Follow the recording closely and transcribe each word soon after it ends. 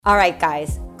All right,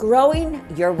 guys, growing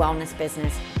your wellness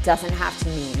business doesn't have to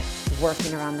mean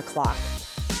working around the clock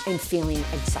and feeling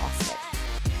exhausted.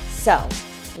 So,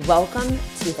 welcome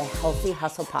to the Healthy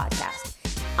Hustle Podcast.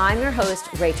 I'm your host,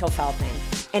 Rachel Feldman,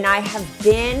 and I have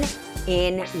been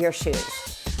in your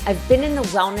shoes. I've been in the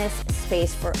wellness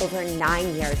space for over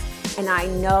 9 years, and I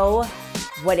know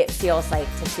what it feels like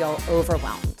to feel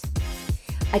overwhelmed.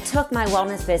 I took my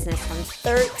wellness business from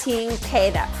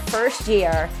 $13K that first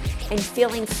year and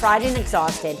feeling fried and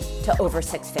exhausted to over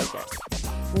six figures.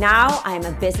 Now I am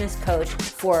a business coach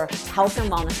for health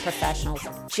and wellness professionals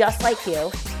just like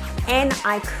you, and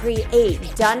I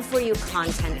create done-for-you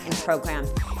content and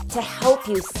programs to help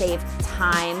you save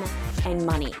time and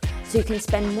money so you can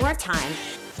spend more time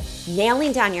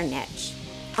nailing down your niche,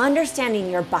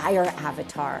 understanding your buyer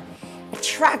avatar,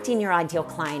 attracting your ideal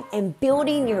client, and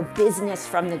building your business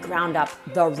from the ground up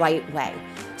the right way.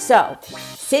 So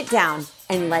sit down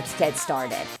and let's get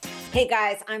started. Hey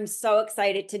guys, I'm so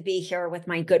excited to be here with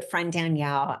my good friend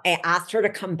Danielle. I asked her to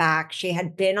come back. She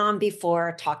had been on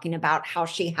before talking about how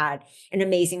she had an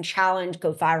amazing challenge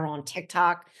go viral on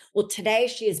TikTok. Well, today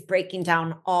she is breaking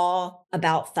down all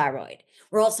about thyroid.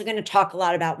 We're also going to talk a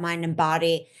lot about mind and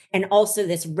body and also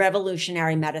this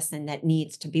revolutionary medicine that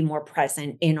needs to be more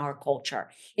present in our culture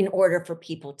in order for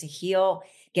people to heal,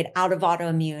 get out of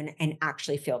autoimmune, and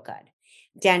actually feel good.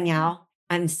 Danielle,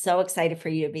 I'm so excited for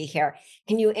you to be here.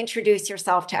 Can you introduce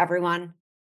yourself to everyone?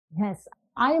 Yes,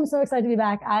 I am so excited to be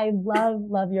back. I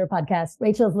love your podcast.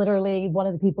 Rachel's literally one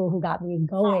of the people who got me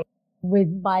going with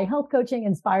my health coaching,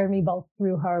 inspired me both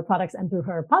through her products and through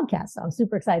her podcast. So I'm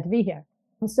super excited to be here.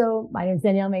 So my name is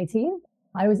Danielle Mateen.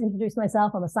 I always introduce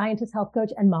myself. I'm a scientist, health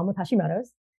coach, and mom with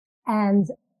Hashimoto's. And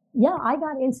yeah, I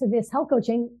got into this health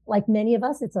coaching like many of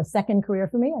us. It's a second career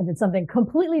for me. I did something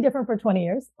completely different for 20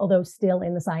 years, although still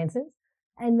in the sciences.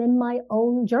 And then my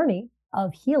own journey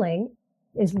of healing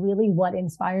is really what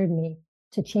inspired me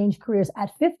to change careers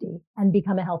at 50 and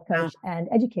become a health coach and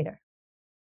educator.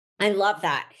 I love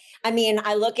that. I mean,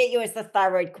 I look at you as the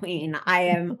thyroid queen. I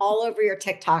am all over your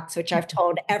TikToks, which I've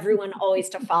told everyone always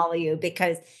to follow you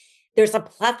because there's a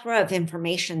plethora of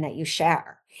information that you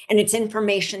share. And it's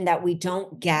information that we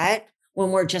don't get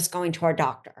when we're just going to our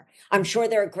doctor. I'm sure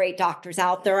there are great doctors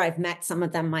out there. I've met some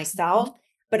of them myself,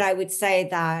 but I would say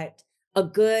that a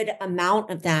good amount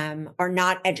of them are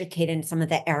not educated in some of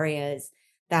the areas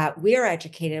that we're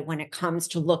educated when it comes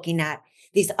to looking at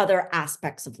these other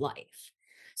aspects of life.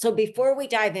 So before we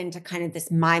dive into kind of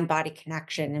this mind-body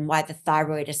connection and why the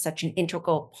thyroid is such an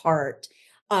integral part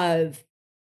of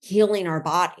healing our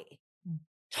body,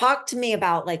 talk to me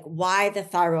about like why the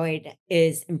thyroid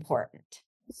is important.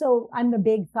 So I'm a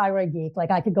big thyroid geek.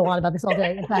 Like I could go on about this all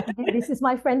day. In fact, this is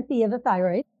my friend Thea, the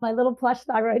thyroid, my little plush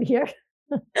thyroid here.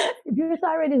 If your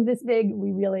thyroid is this big,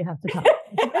 we really have to talk.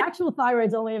 The actual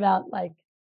thyroid's only about like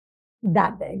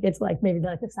that big. It's like maybe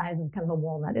like the size of kind of a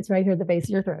walnut. It's right here at the base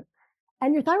of your throat.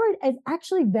 And your thyroid is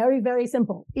actually very, very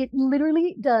simple. It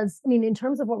literally does, I mean, in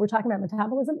terms of what we're talking about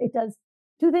metabolism, it does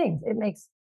two things. It makes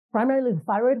primarily the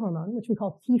thyroid hormone, which we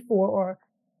call T4 or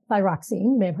thyroxine.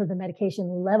 You may have heard the medication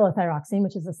levothyroxine,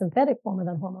 which is a synthetic form of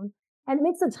that hormone. And it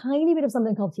makes a tiny bit of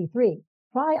something called T3,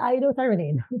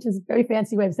 triiodothyronine, which is a very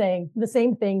fancy way of saying the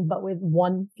same thing, but with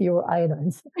one fewer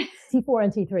iodines, T4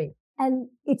 and T3. And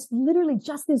it's literally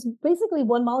just this basically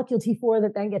one molecule T4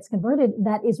 that then gets converted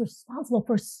that is responsible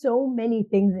for so many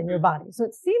things in your body. So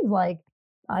it seems like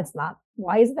it's not.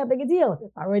 Why is it that big a deal? If the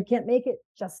thyroid can't make it,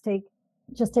 just take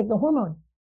the hormone.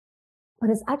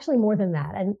 But it's actually more than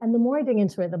that. And the more I dig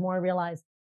into it, the more I realize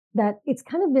that it's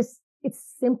kind of this, it's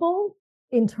simple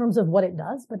in terms of what it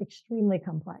does, but extremely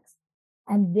complex.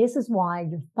 And this is why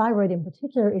your thyroid in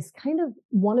particular is kind of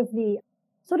one of the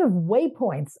sort of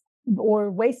waypoints or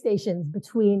way stations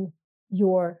between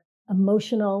your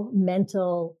emotional,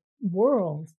 mental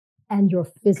world and your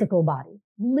physical body.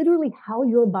 Literally how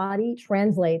your body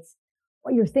translates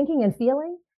what you're thinking and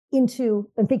feeling into,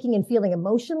 and thinking and feeling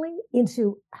emotionally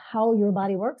into how your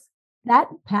body works. That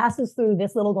passes through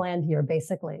this little gland here,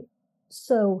 basically.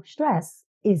 So stress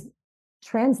is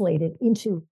translated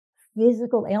into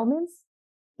physical ailments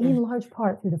in large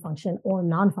part through the function or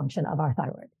non-function of our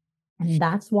thyroid. And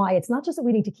that's why it's not just that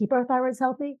we need to keep our thyroids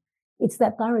healthy. It's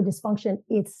that thyroid dysfunction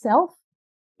itself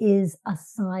is a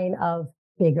sign of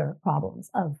bigger problems,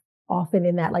 of often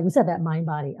in that, like we said, that mind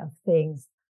body of things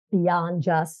beyond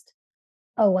just,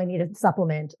 oh, I need a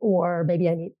supplement or maybe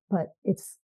I need, but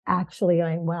it's actually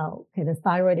going, well, okay, the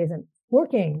thyroid isn't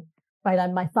working,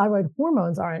 right? My thyroid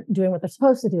hormones aren't doing what they're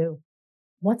supposed to do.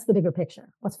 What's the bigger picture?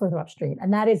 What's further upstream?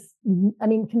 And that is, I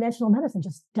mean, conventional medicine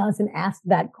just doesn't ask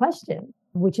that question,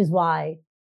 which is why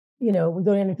we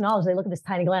go to endocrinology, they look at this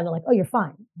tiny gland, they're like, oh, you're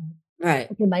fine. Right.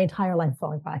 Okay, my entire life is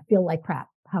falling apart. I feel like crap.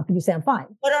 How can you say I'm fine?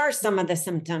 What are some of the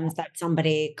symptoms that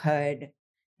somebody could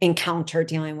encounter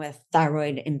dealing with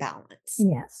thyroid imbalance?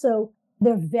 Yeah. So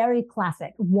they're very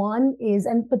classic. One is,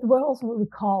 but we're also what we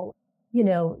call,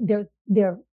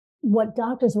 they're what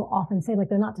doctors will often say, like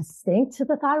they're not distinct to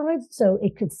the thyroid. So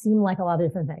it could seem like a lot of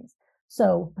different things.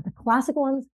 So but the classic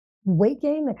ones, weight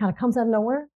gain that kind of comes out of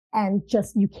nowhere and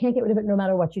just, you can't get rid of it no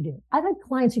matter what you do. I've had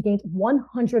clients who gained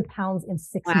 100 pounds in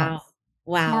 6 months.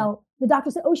 Wow. Now the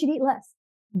doctor said, oh, you should eat less.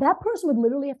 That person would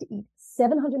literally have to eat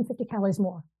 750 calories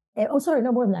more. Oh, sorry,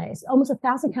 no more than that. It's almost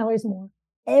 1,000 calories more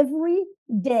every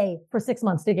day for 6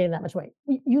 months to gain that much weight.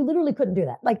 You literally couldn't do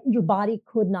that. Like your body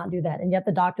could not do that. And yet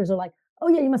the doctors are like, oh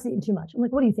yeah, you must have eaten too much. I'm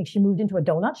like, what do you think? She moved into a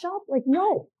donut shop? Like,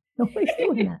 no, nobody's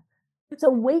doing that. So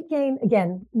weight gain,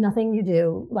 again, nothing you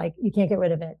do, like you can't get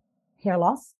rid of it. Hair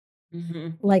loss. Mm-hmm.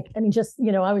 Like, I mean, just,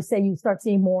 I would say you start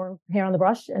seeing more hair on the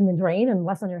brush and then drain and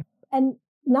less on your, and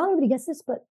not everybody gets this,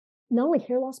 but not only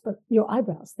hair loss, but your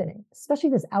eyebrows thinning,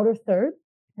 especially this outer third,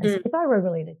 and thyroid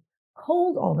related.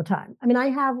 Cold all the time. I mean, I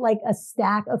have like a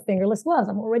stack of fingerless gloves.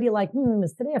 I'm already like,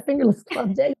 is today a fingerless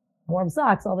glove day? Warm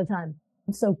socks all the time.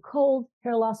 So cold,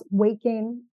 hair loss, weight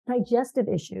gain, digestive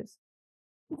issues.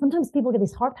 Sometimes people get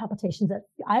these heart palpitations that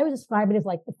I would describe it as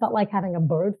like, it felt like having a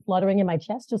bird fluttering in my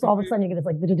chest. Just all of a sudden you get this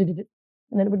like, and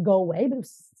then it would go away, but it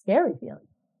was a scary feeling.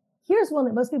 Here's one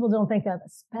that most people don't think of,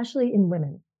 especially in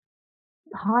women.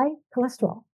 High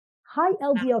cholesterol, high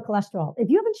LDL cholesterol. If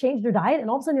you haven't changed your diet and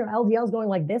all of a sudden your LDL is going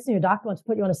like this and your doctor wants to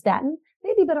put you on a statin,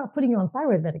 maybe better off putting you on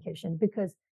thyroid medication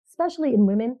because especially in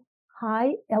women,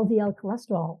 high LDL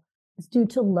cholesterol is due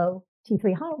to low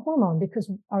T3 hormone because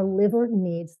our liver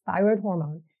needs thyroid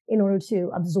hormone in order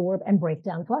to absorb and break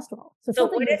down cholesterol. So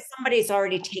what if somebody's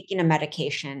already taking a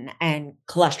medication and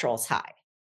cholesterol's high?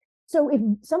 So if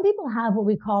some people have what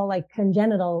we call like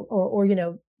congenital or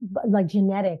like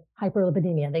genetic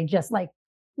hyperlipidemia, they just like,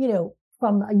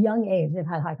 from a young age, they've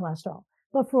had high cholesterol.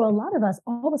 But for a lot of us,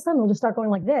 all of a sudden, we'll just start going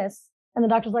like this. And the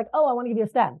doctor's like, oh, I want to give you a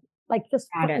statin. Like just,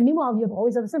 and meanwhile, you have all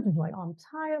these other symptoms. You're like, oh, I'm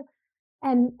tired.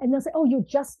 And they'll say, oh, you're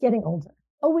just getting older.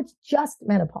 Oh, it's just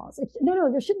menopause.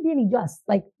 No, there shouldn't be any just.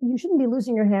 Like you shouldn't be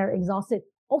losing your hair, exhausted,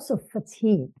 also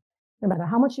fatigued, no matter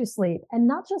how much you sleep. And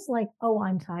not just like, oh,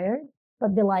 I'm tired,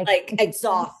 but they're like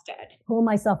exhausted. Pull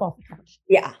myself off the couch.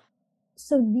 Yeah.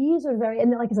 So these are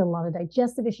and like I said, a lot of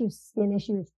digestive issues, skin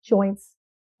issues, joints,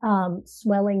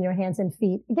 swelling your hands and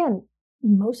feet. Again,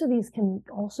 most of these can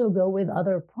also go with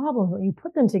other problems. When you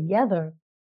put them together,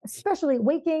 especially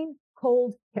weight gain,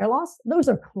 cold, hair loss, those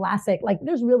are classic. Like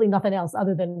there's really nothing else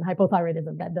other than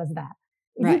hypothyroidism that does that.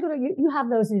 If you go to, you have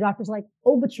those and your doctor's like,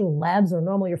 oh, but your labs are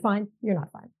normal, you're fine. You're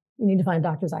not fine. You need to find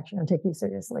doctors actually going to take you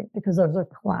seriously because those are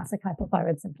classic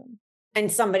hypothyroid symptoms. And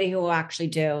somebody who will actually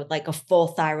do like a full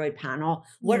thyroid panel,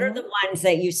 what are the ones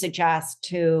that you suggest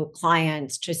to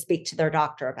clients to speak to their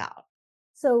doctor about?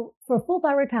 So for a full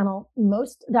thyroid panel,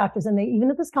 most doctors, and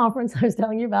even at this conference I was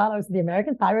telling you about, I was at the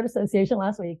American Thyroid Association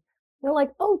last week, they're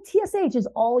like, oh, TSH is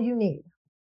all you need.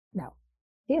 No,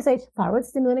 TSH, thyroid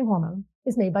stimulating hormone,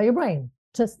 is made by your brain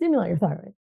to stimulate your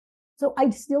thyroid. So I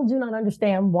still do not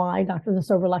understand why doctors are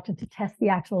so reluctant to test the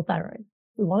actual thyroid.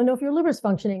 We want to know if your liver is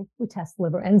functioning, we test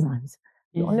liver enzymes.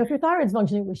 We want to know if your thyroid is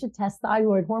functioning, we should test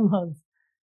thyroid hormones.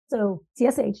 So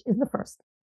TSH is the first.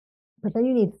 But then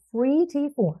you need free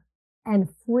T4 and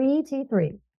free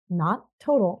T3, not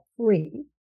total, free,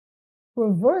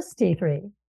 reverse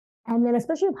T3. And then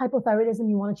especially with hypothyroidism,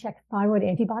 you want to check thyroid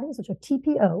antibodies, which are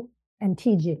TPO and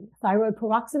TG, thyroid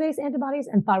peroxidase antibodies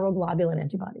and thyroglobulin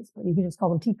antibodies. But you can just call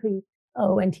them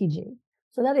TPO and TG.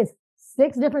 So that is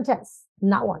 6 different tests,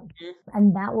 not one.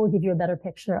 And that will give you a better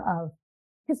picture of,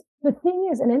 because the thing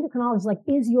is, an endocrinologist is like,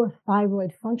 is your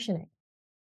thyroid functioning?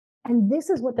 And this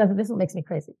is what makes me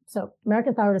crazy. So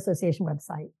American Thyroid Association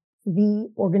website,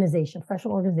 the organization,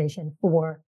 professional organization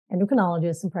for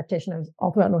endocrinologists and practitioners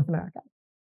all throughout North America.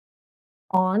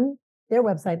 On their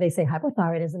website, they say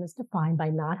hypothyroidism is defined by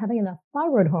not having enough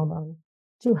thyroid hormone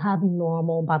to have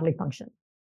normal bodily function.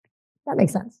 That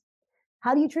makes sense.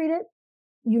 How do you treat it?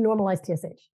 You normalize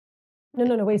TSH.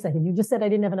 No, wait a second. You just said I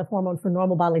didn't have enough hormone for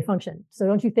normal bodily function. So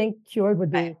don't you think cured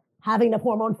would be having enough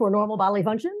hormone for normal bodily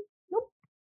function? Nope.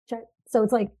 Check. So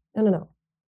it's like, no.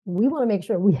 We want to make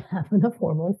sure we have enough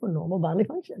hormone for normal bodily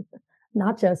function,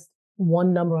 not just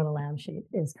one number on a lab sheet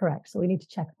is correct. So we need to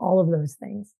check all of those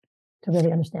things to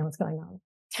really understand what's going on.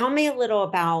 Tell me a little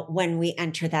about when we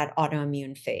enter that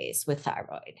autoimmune phase with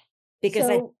thyroid,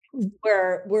 because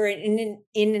we're in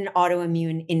an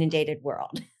autoimmune inundated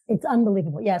world. It's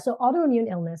unbelievable. Yeah. So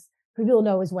autoimmune illness, for people to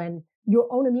know, is when your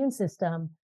own immune system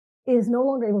is no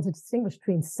longer able to distinguish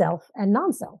between self and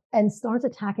non-self and starts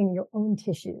attacking your own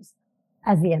tissues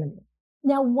as the enemy.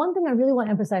 Now, one thing I really want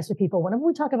to emphasize to people, whenever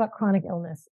we talk about chronic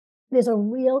illness, there's a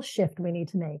real shift we need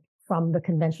to make from the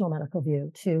conventional medical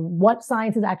view to what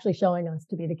science is actually showing us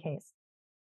to be the case.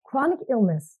 Chronic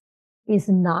illness is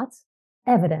not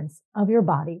evidence of your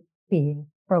body being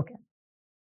broken.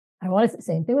 I want to say the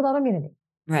same thing with autoimmunity.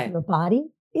 Right. Your body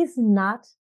is not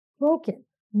broken.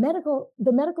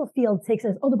 The medical field takes it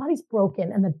as, oh, the body's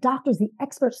broken and the doctor's the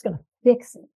expert's going to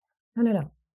fix it.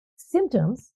 No.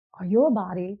 Symptoms are your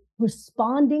body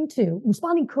responding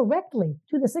correctly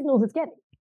to the signals it's getting.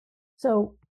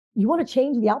 So you want to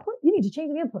change the output? You need to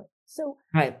change the input. So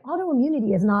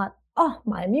autoimmunity is not, oh,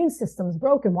 my immune system's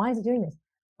broken. Why is it doing this?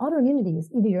 Autoimmunity is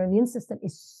either your immune system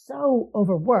is so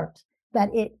overworked that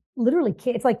it literally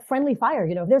can't, it's like friendly fire.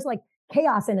 If there's like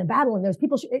chaos in a battle and there's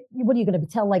people, what are you going to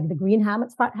tell like the green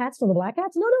hats from the black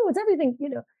hats? No, it's everything,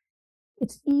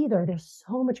 it's either there's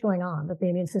so much going on that the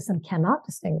immune system cannot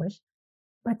distinguish.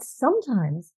 But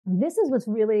sometimes, and this is what's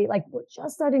really like, we're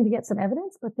just starting to get some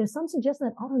evidence, but there's some suggestion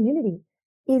that autoimmunity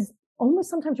is almost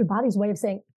sometimes your body's way of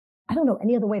saying, I don't know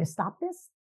any other way to stop this.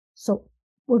 So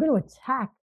we're going to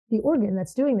attack the organ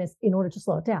that's doing this in order to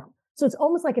slow it down. So it's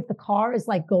almost like if the car is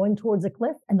like going towards a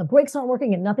cliff and the brakes aren't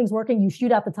working and nothing's working, you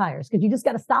shoot out the tires because you just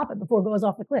got to stop it before it goes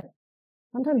off the cliff.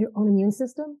 Sometimes your own immune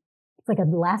system, it's like a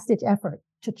last-ditch effort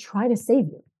to try to save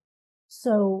you.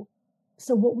 So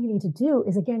what we need to do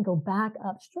is, again, go back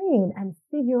upstream and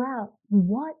figure out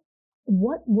what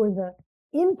were the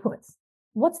inputs?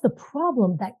 What's the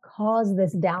problem that caused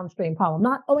this downstream problem?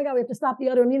 Not, oh my God, we have to stop the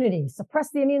autoimmunity, suppress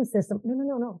the immune system.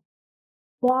 No.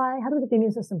 Why? How do we get the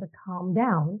immune system to calm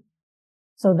down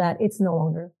so that it's no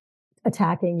longer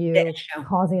attacking you,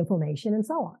 causing inflammation and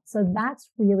so on? So that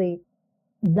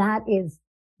is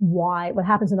why what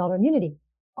happens in autoimmunity.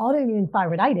 Autoimmune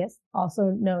thyroiditis,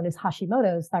 also known as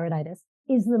Hashimoto's thyroiditis,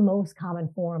 is the most common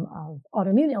form of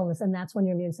autoimmune illness. And that's when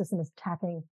your immune system is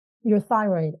attacking your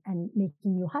thyroid and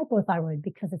making you hypothyroid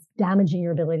because it's damaging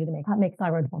your ability to make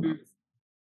thyroid hormones.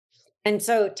 And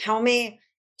so tell me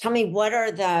what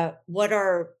are the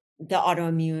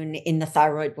autoimmune in the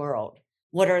thyroid world?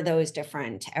 What are those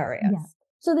different areas? Yeah.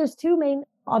 So there's two main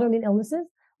autoimmune illnesses.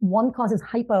 One causes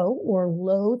hypo or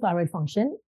low thyroid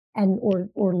function and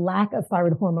or lack of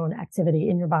thyroid hormone activity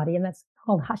in your body. And that's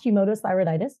called Hashimoto's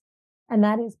thyroiditis. And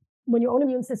that is when your own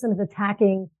immune system is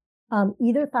attacking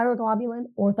either thyroglobulin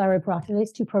or thyroid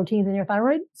peroxidase, two proteins in your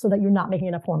thyroid, so that you're not making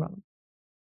enough hormone.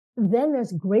 Then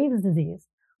there's Graves' disease,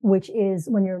 which is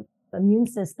when your immune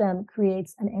system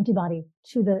creates an antibody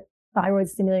to the thyroid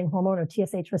stimulating hormone or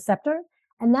TSH receptor.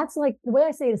 And that's like, the way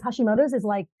I say it is Hashimoto's is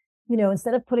like,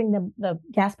 instead of putting the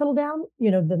gas pedal down,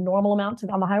 the normal amount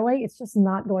on the highway, it's just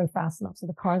not going fast enough. So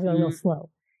the car's going real slow.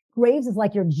 Graves is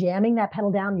like you're jamming that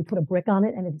pedal down, you put a brick on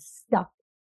it and it's stuck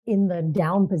in the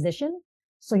down position.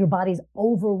 So your body's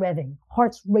over revving,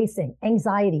 heart's racing,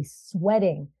 anxiety,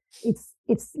 sweating. It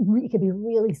could be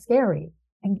really scary.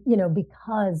 And,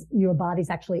 because your body's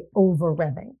actually over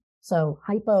revving. So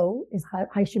hypo is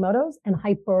Hashimoto's and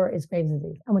hyper is Graves'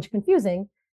 disease. And what's confusing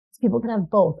is people can have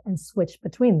both and switch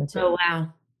between the two. Oh,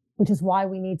 wow. Which is why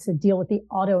we need to deal with the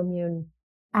autoimmune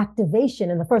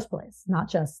activation in the first place, not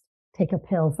just take a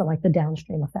pill for like the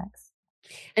downstream effects.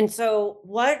 And so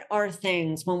what are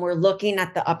things when we're looking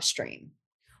at the upstream?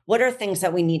 What are things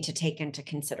that we need to take into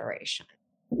consideration?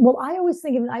 Well, I always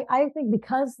think, I think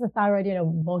because the thyroid,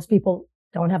 most people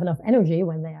don't have enough energy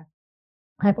when they're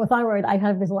hypothyroid. I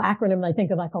have this little acronym I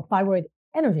think of, I call thyroid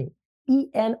energy,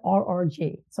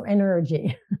 ENRRG. So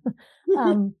energy.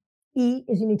 E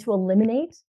is you need to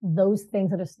eliminate those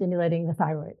things that are stimulating the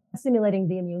thyroid, stimulating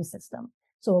the immune system.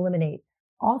 So eliminate.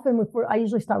 Often I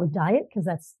usually start with diet because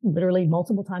that's literally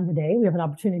multiple times a day. We have an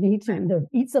opportunity to either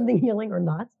eat something healing or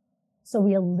not. So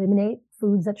we eliminate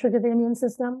foods that trigger the immune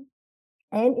system.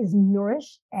 N is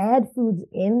nourish, add foods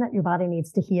in that your body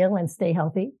needs to heal and stay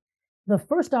healthy. The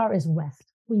first R is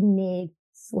rest. We need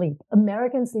sleep.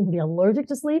 Americans seem to be allergic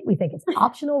to sleep. We think it's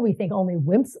optional. We think only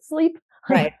wimps sleep.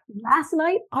 Right. Last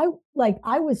night, I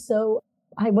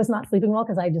was not sleeping well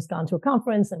because I had just gone to a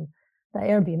conference and the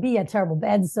Airbnb had terrible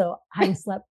beds. So I hadn't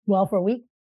slept well for a week.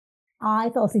 I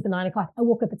fell asleep at 9:00. I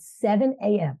woke up at 7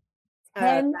 a.m.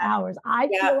 10 hours. I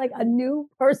feel like a new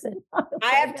person. I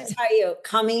have to tell you,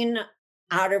 coming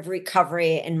out of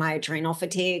recovery and my adrenal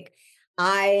fatigue,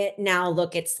 I now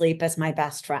look at sleep as my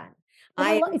best friend.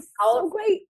 It's so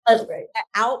great.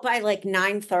 Out by like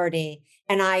 9:30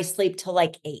 and I sleep till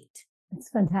like 8. It's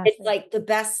fantastic. It's like the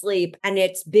best sleep and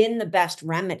it's been the best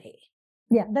remedy.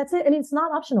 Yeah, that's it. And it's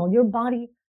not optional. Your body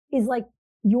is like,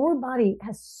 your body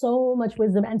has so much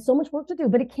wisdom and so much work to do,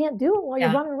 but it can't do it while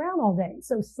you're running around all day.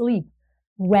 So sleep,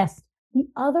 rest. The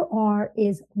other R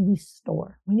is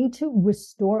restore. We need to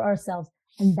restore ourselves.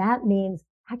 And that means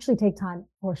actually take time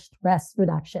for stress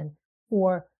reduction,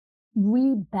 for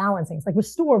rebalancing. It's like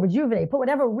restore, rejuvenate, put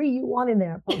whatever you want in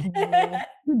there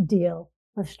to deal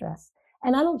with stress.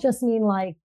 And I don't just mean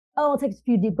like, oh, I'll take a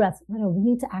few deep breaths. No, we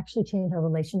need to actually change our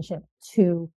relationship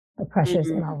to the pressures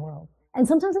in our world. And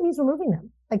sometimes it means removing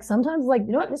them. Like sometimes like,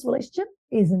 you know what, this relationship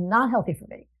is not healthy for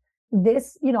me.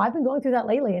 This, I've been going through that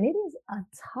lately, and it is a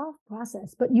tough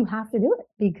process, but you have to do it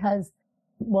because,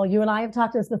 well, you and I have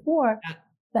talked to this before.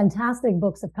 Fantastic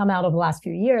books have come out over the last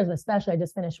few years, especially I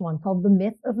just finished one called The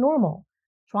Myth of Normal,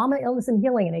 Trauma, Illness, and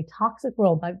Healing in a Toxic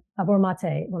World by Gabor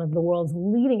Mate, one of the world's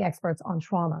leading experts on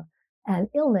trauma and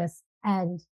illness.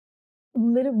 And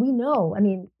literally, we know,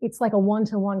 it's like a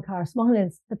one-to-one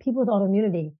correspondence. The people with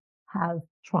autoimmunity have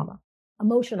trauma,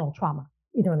 emotional trauma,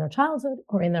 either in their childhood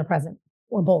or in their present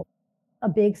or both. A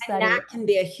big study. And that can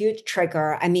be a huge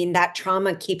trigger. That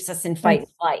trauma keeps us in fight and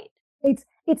flight. It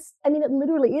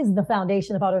literally is the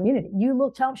foundation of autoimmunity.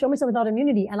 You show me someone with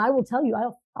autoimmunity, and I will tell you,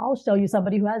 I'll show you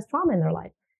somebody who has trauma in their life.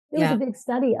 There was a big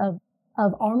study of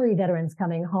Armory veterans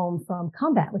coming home from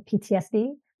combat with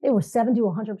PTSD. They were 70 to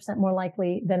 100% more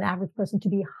likely than the average person to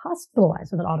be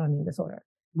hospitalized with an autoimmune disorder.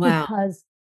 Wow. Because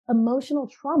emotional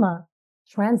trauma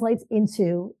translates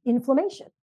into inflammation.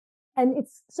 And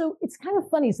it's kind of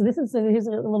funny. So here's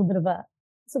a little bit of a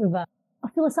sort of a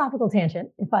philosophical tangent,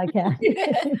 if I can,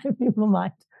 if you don't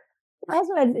mind. I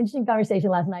also had an interesting conversation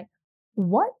last night.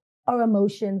 What are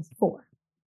emotions for?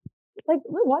 Like,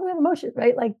 why do we have emotions,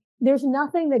 right? Like, there's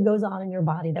nothing that goes on in your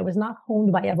body that was not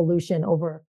honed by evolution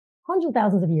over hundreds of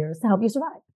thousands of years to help you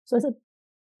survive. So I said,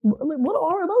 what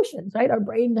are emotions, right? Our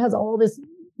brain has all this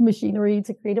machinery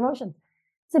to create emotions.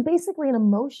 So basically an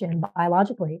emotion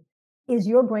biologically is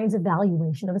your brain's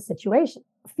evaluation of a situation.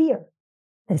 Fear,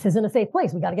 this isn't a safe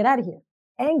place. We got to get out of here.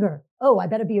 Anger, oh, I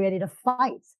better be ready to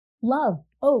fight. Love,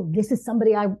 oh, this is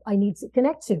somebody I need to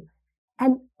connect to.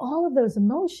 And all of those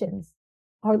emotions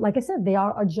are, like I said, they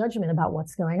are a judgment about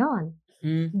what's going on.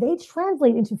 Mm-hmm. They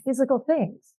translate into physical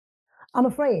things. I'm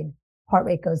afraid. Heart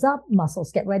rate goes up,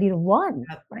 muscles get ready to run,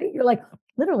 right? You're like,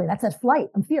 literally, that's at flight.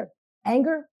 I'm fear.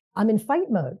 Anger, I'm in fight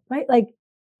mode, right? Like,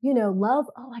 love,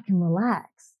 oh, I can relax.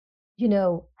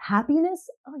 Happiness,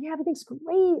 oh yeah, everything's great.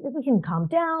 We can calm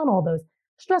down. All those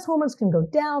stress hormones can go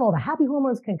down. All the happy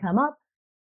hormones can come up.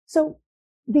 So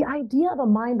the idea of a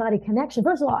mind-body connection,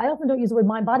 first of all, I often don't use the word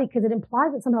mind-body because it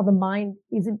implies that somehow the mind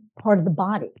isn't part of the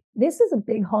body. This is a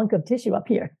big hunk of tissue up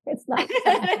here. It's not,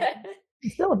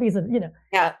 it's still a piece of,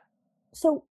 Yeah.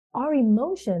 So our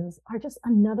emotions are just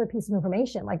another piece of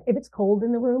information. Like if it's cold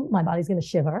in the room, my body's going to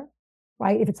shiver,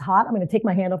 right? If it's hot, I'm going to take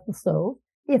my hand off the stove.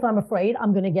 If I'm afraid,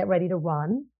 I'm going to get ready to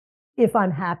run. If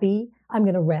I'm happy, I'm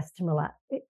going to rest and relax.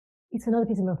 It's another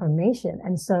piece of information.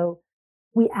 And so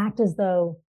we act as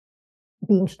though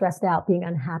being stressed out, being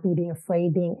unhappy, being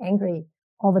afraid, being angry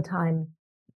all the time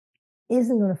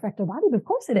isn't going to affect our body. But of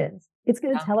course it is. It's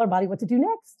going to tell our body what to do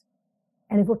next.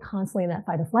 And if we're constantly in that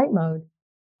fight or flight mode,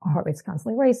 our heart rate's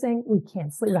constantly racing. We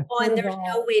can't sleep. Well, and there's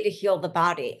no way to heal the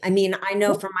body. I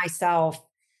know for myself,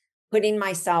 putting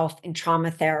myself in trauma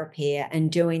therapy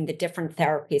and doing the different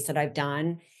therapies that I've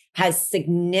done has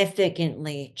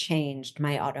significantly changed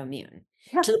my autoimmune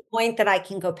to the point that I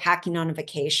can go packing on a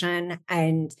vacation,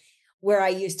 and where I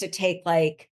used to take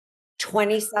like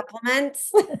 20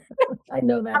 supplements, I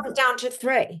know that. I was down to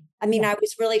 3. I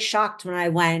was really shocked when I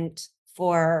went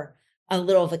for a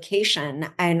little vacation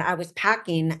and I was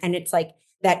packing, and it's like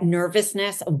that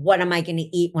nervousness of what am I going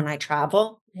to eat when I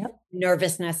travel? Yep.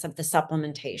 Nervousness of the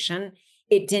supplementation.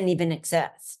 It didn't even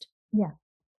exist. Yeah.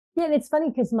 Yeah. And it's funny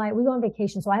because we go on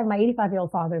vacation. So I have my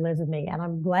 85-year-old father lives with me, and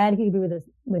I'm glad he could be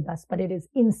with us, but it is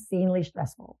insanely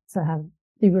stressful to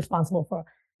be responsible for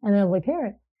an elderly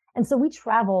parent. And so we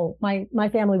travel, my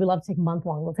family, we love to take a month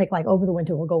long. We'll take like over the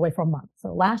winter, we'll go away for a month.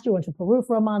 So last year we went to Peru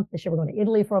for a month. This year we're going to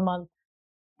Italy for a month.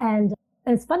 And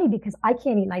it's funny because I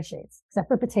can't eat nightshades except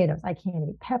for potatoes. I can't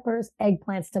eat peppers,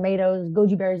 eggplants, tomatoes,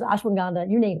 goji berries, ashwagandha,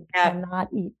 you name it. I cannot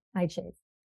eat nightshades.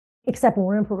 Except when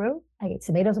we're in Peru, I eat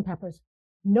tomatoes and peppers.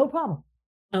 No problem.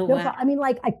 Oh, no wow.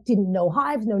 I didn't know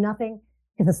hives, no nothing,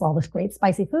 because it's all this great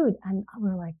spicy food. And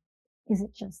we're like, is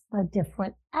it just a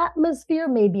different atmosphere?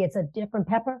 Maybe it's a different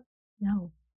pepper.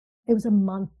 No, it was a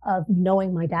month of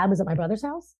knowing my dad was at my brother's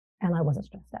house and I wasn't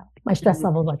stressed out. My stress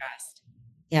level was like,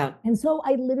 yeah. And so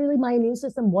my immune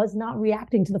system was not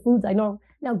reacting to the foods I know.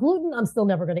 Now, gluten, I'm still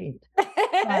never going to eat.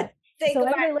 So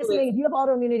everybody listening, if you have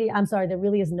autoimmunity, I'm sorry, there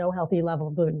really is no healthy level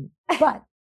of gluten. But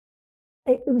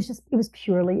it was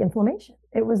purely inflammation.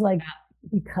 It was like,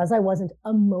 because I wasn't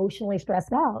emotionally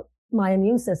stressed out, my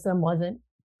immune system wasn't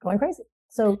going crazy.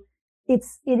 So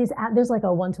there's like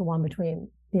a one-to-one between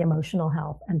the emotional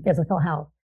health and physical health.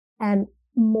 And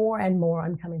more, I'm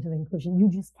coming to the conclusion, you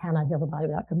just cannot heal the body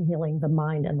without healing the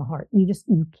mind and the heart.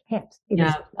 You can't. It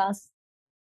is just,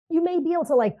 you may be able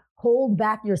to like hold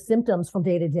back your symptoms from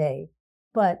day to day,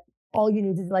 but all you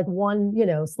need is like one,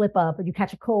 slip up, or you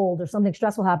catch a cold or something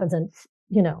stressful happens, and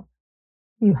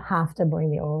you have to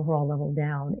bring the overall level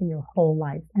down in your whole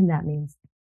life. And that means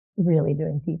really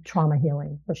doing deep trauma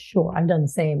healing for sure. I've done the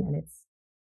same, and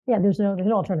there's no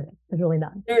alternative. There's really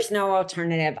none. There's no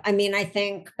alternative. I mean, I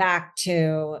think back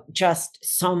to just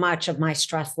so much of my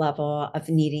stress level of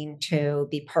needing to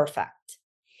be perfect,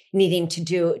 needing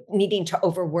to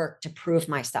overwork to prove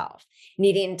myself,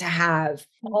 needing to have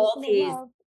all these.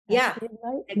 Yeah,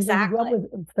 right? Exactly.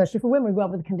 Especially for women, we grow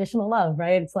up with conditional love,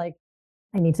 right? It's like,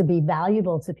 I need to be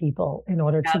valuable to people in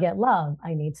order to get love.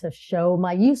 I need to show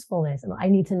my usefulness, and I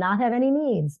need to not have any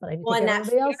needs, but I need to get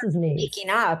everybody else's needs. Speaking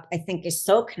up, I think, is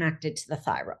so connected to the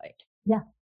thyroid. Yeah.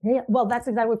 Well, that's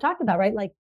exactly what we've talked about, right?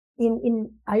 Like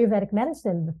in Ayurvedic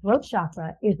medicine, the throat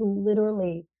chakra is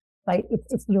literally, right?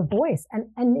 It's your voice.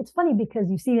 And it's funny because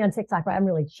you see me on TikTok, right? I'm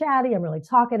really chatty. I'm really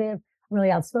talkative. I'm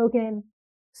really outspoken.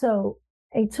 So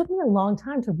it took me a long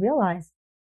time to realize,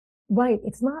 right,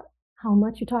 it's not how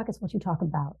much you talk, it's what you talk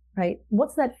about, right?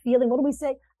 What's that feeling? What do we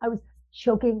say? I was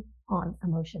choking on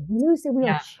emotion. We usually say we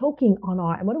are choking on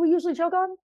and what do we usually choke on?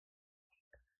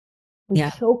 We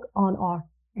choke on our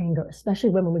anger,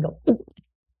 especially when we go,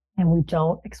 and we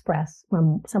don't express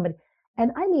when somebody,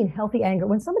 and I mean healthy anger,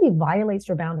 when somebody violates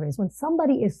your boundaries, when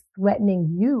somebody is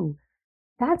threatening you,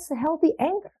 that's a healthy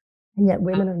anger. And yet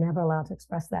women are never allowed to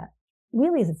express that.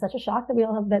 Really, is it such a shock that we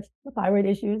all have that the thyroid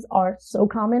issues are so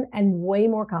common and way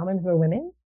more common for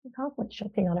women? We're constantly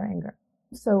choking on our anger.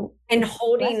 So, and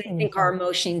holding, I think, our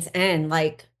emotions in,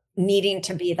 like needing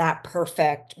to be that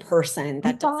perfect person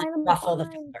that doesn't ruffle the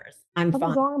feathers. I'm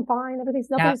fine. I'm fine. Everything's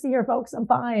nothing to see here, folks. I'm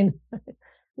fine.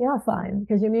 You're not fine,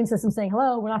 because your immune system's saying,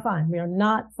 hello, we're not fine. We are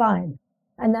not fine.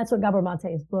 And that's what Gabor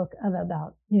Mate's book is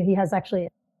about. He has actually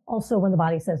also When the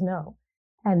Body Says No.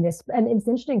 And it's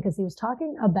interesting because he was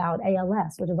talking about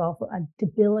ALS, which is also a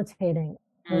debilitating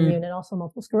autoimmune, and also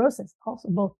multiple sclerosis, also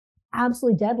both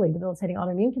absolutely deadly, debilitating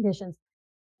autoimmune conditions.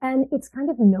 And it's kind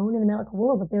of known in the medical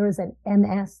world that there is an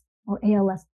MS or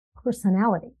ALS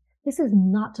personality. This is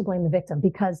not to blame the victim,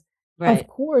 because of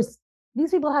course these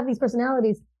people have these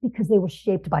personalities because they were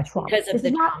shaped by trauma.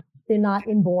 They're not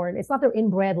inborn. It's not they're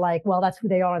inbred, like, well, that's who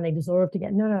they are and they deserve to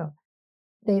get. No.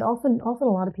 They often a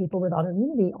lot of people with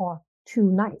autoimmunity are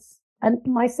too nice, and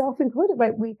myself included,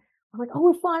 right? We are like, oh,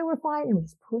 we're fine. And we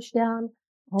just push down,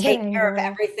 take care of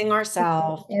everything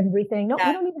ourselves. Everything. No,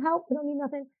 we don't need help. We don't need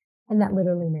nothing. And that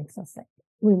literally makes us sick.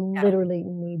 We literally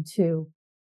need to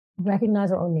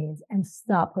recognize our own needs and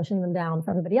stop pushing them down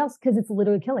for everybody else, because it's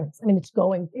literally killing us. I mean,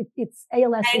 it's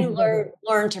ALS. And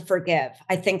learn to forgive.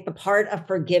 I think the part of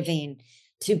forgiving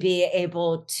to be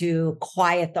able to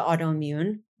quiet the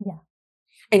autoimmune.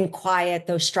 And quiet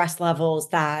those stress levels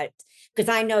because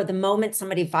I know the moment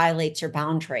somebody violates your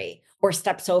boundary or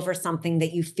steps over something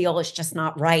that you feel is just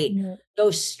not right,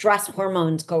 those stress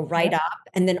hormones go right up.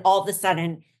 And then all of a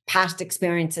sudden, past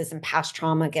experiences and past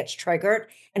trauma gets triggered,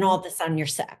 and all of a sudden you're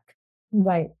sick.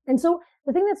 Right. And so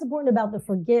the thing that's important about the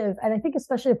forgive, and I think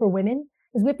especially for women,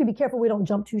 is we have to be careful we don't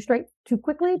jump too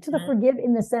quickly to the forgive,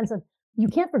 in the sense of you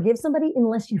can't forgive somebody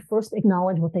unless you first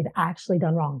acknowledge what they've actually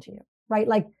done wrong to you, right?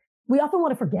 Like, we often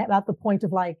want to forget about the point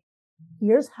of like,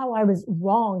 here's how I was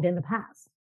wronged in the past.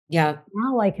 Yeah.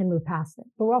 Now I can move past it.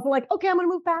 But we're often like, okay, I'm going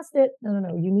to move past it.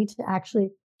 No. You need to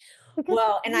actually.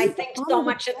 And I think so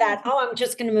much of that, I'm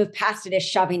just going to move past it, is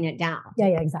shoving it down. Yeah,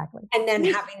 exactly. And then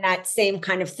having that same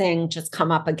kind of thing just come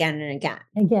up again and again.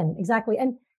 Again, exactly.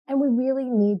 And we really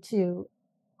need to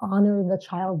honor the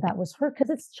child that was hurt,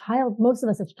 because most of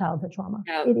us, it's childhood trauma.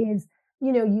 Yeah. It is,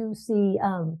 you see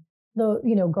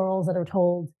girls that are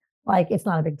told, like, it's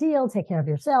not a big deal, take care of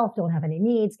yourself, don't have any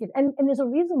needs. And there's a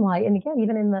reason why, and again,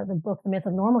 even in the book, The Myth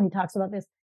of Normal, he talks about this,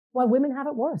 why women have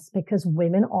it worse, because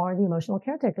women are the emotional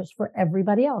caretakers for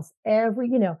everybody else.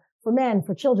 For men,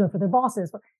 for children, for their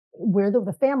bosses, we're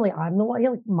the family. I'm the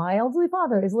one, my elderly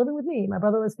father is living with me. My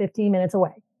brother lives 15 minutes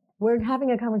away. We're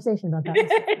having a conversation about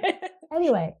that.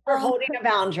 Anyway. We're holding a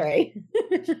boundary.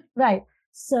 Right.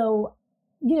 So,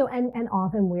 and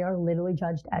often we are literally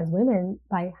judged as women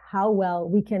by how well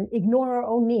we can ignore our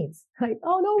own needs. Right?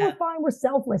 Oh, no, we're fine. We're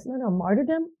selfless. No,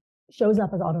 martyrdom shows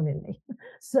up as autoimmunity.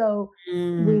 So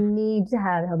we need to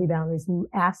have healthy boundaries,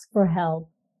 ask for help,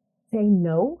 say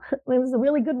no. This is a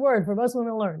really good word for most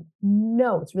women to learn.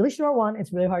 No, it's really short one.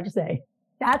 It's really hard to say.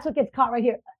 That's what gets caught right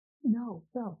here. No.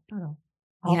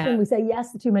 Often we say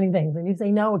yes to too many things and you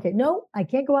say no. Okay, no, I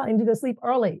can't go out and go sleep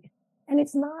early. And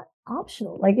it's not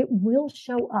optional. Like it will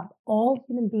show up. All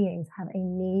human beings have a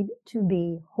need to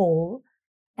be whole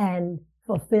and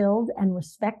fulfilled and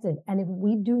respected. And if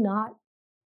we do not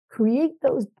create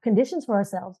those conditions for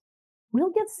ourselves,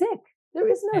 we'll get sick. There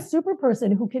is no super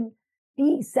person who can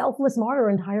be selfless martyr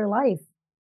entire life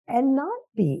and not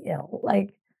be ill.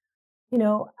 Like,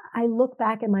 I look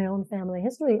back at my own family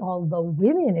history, all the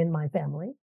women in my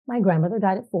family. My grandmother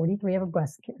died at 43 of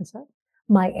breast cancer.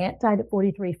 My aunt died at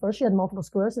 43. First, she had multiple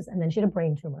sclerosis, and then she had a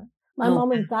brain tumor. My mom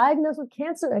was diagnosed with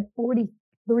cancer at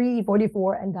 43,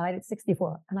 44, and died at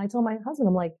 64. And I told my husband,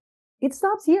 I'm like, it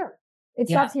stops here. It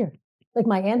stops here. Like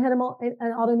my aunt had an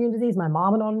autoimmune disease, my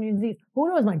mom an autoimmune disease. Who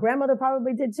knows? My grandmother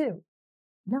probably did too.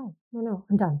 No,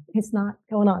 I'm done. It's not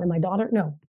going on. And my daughter,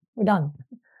 no, we're done.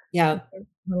 Yeah.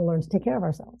 We're going to learn to take care of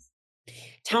ourselves.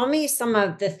 Tell me some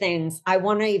of the things. I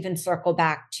want to even circle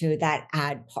back to that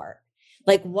add part.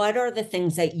 Like, what are the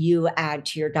things that you add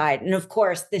to your diet? And of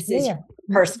course, this is your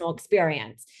personal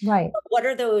experience. Right. But what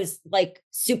are those like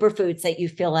superfoods that you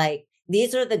feel like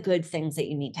these are the good things that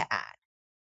you need to add?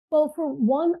 Well, for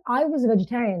one, I was a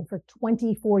vegetarian for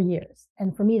 24 years.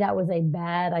 And for me, that was a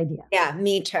bad idea. Yeah,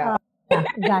 me too. Yeah,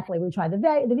 exactly. We tried the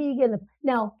vegan.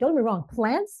 Now, don't get me wrong,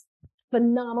 plants,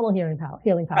 phenomenal healing power.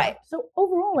 Right. So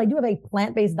overall, I do have a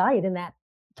plant-based diet in that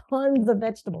tons of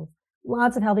vegetables,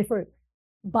 lots of healthy fruit.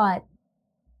 But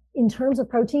in terms of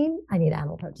protein, I need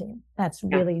animal protein. That's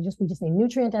really we just need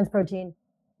nutrient-dense protein.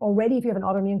 Already, if you have an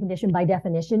autoimmune condition, by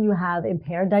definition, you have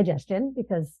impaired digestion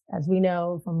because, as we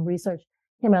know from research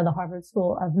came out of the Harvard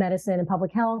School of Medicine and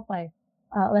Public Health by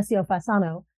Alessio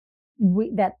Fasano,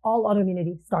 that all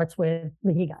autoimmunity starts with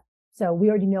leaky gut. So we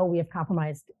already know we have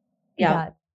compromised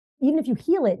gut. Even if you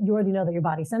heal it, you already know that your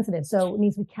body's sensitive. So it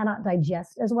means we cannot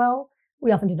digest as well.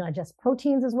 We often do not digest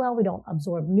proteins as well. We don't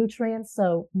absorb nutrients.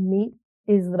 So meat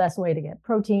is the best way to get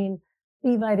protein,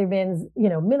 B vitamins,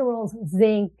 minerals,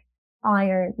 zinc,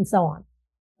 iron, and so on.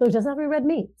 So it doesn't have to be red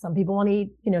meat. Some people want to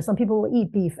eat, some people will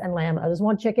eat beef and lamb. Others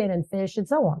want chicken and fish and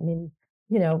so on. I mean,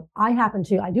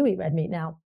 I do eat red meat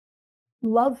now.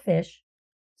 Love fish.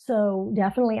 So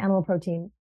definitely animal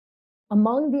protein.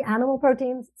 Among the animal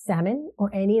proteins, salmon or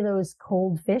any of those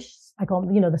cold fish, I call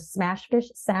them, the smash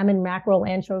fish, salmon, mackerel,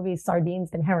 anchovies, sardines,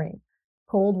 and herring.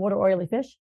 Cold water oily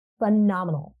fish,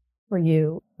 phenomenal for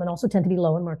you, and also tend to be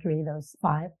low in mercury, those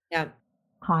 5. Yeah.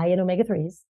 High in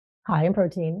omega-3s, high in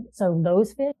protein. So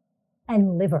those fish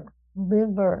and liver.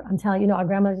 I'm telling you, our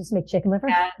grandma used to make chicken liver.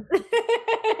 Yeah.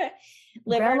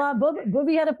 Liver. Grandma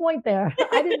Booby had a point there.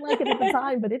 I didn't like it at the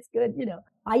time, but it's good.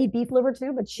 I eat beef liver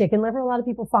too, but chicken liver, a lot of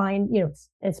people find,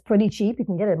 it's pretty cheap. You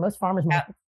can get it at most farmers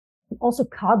markets. Also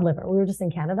cod liver. We were just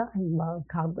in Canada. I love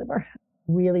cod liver.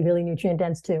 Really, really nutrient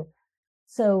dense too.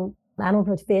 So animal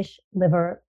protein, fish,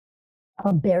 liver,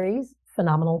 berries,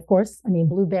 phenomenal, of course. I mean,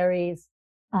 blueberries.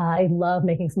 I love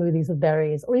making smoothies with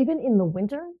berries, or even in the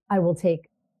winter, I will take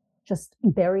just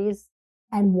berries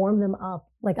and warm them up.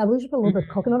 Like I usually put a little bit of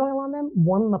coconut oil on them,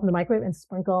 warm them up in the microwave and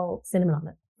sprinkle cinnamon on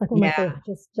it. Like one of my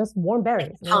favorite, just warm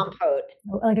berries. Compote.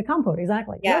 Like a compote,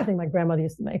 exactly. Yeah. Another thing my grandmother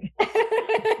used to make.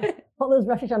 All those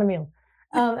Rosh Hashanah meals.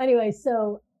 Anyway,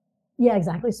 so yeah,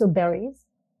 exactly. So berries,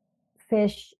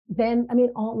 fish, then,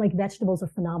 all like vegetables are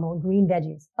phenomenal. Green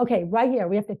veggies. Okay, right here,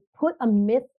 we have to put a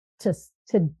myth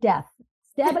to death.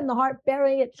 Stab it in the heart,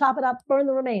 bury it, chop it up, burn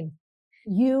the remains.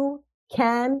 You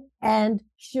can and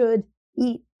should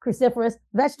eat cruciferous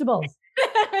vegetables.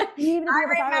 I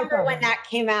remember when that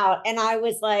came out and I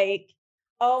was like,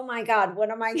 oh my God, what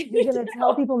am I going to do? You're going to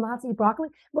tell people not to eat broccoli?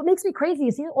 What makes me crazy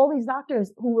is all these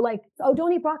doctors who were like, oh,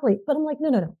 don't eat broccoli. But I'm like,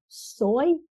 no.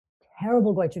 Soy,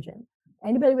 terrible goitrogen.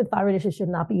 Anybody with thyroid issues should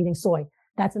not be eating soy.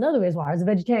 That's another reason why I was a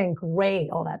vegetarian. Great,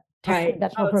 all that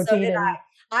vegetable protein. So did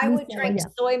I would drink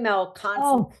soy milk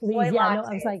constantly. Oh, please. Yeah, no,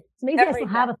 I was like, it's amazing I still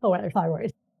have a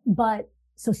thyroid. But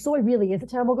so soy really is a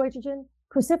terrible goitrogen.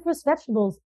 Cruciferous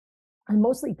vegetables, I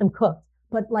mostly eat them cooked,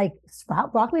 but like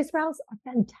broccoli sprouts are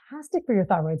fantastic for your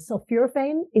thyroid.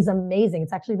 Sulforaphane is amazing.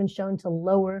 It's actually been shown to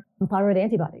lower thyroid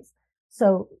antibodies.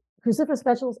 So cruciferous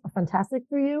vegetables are fantastic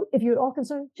for you. If you're at all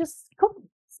concerned, just cook them.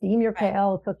 Steam your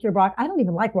kale, cook your broccoli. I don't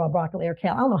even like raw broccoli or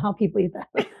kale. I don't know how people eat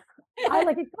that. I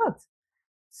like it cooked.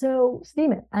 So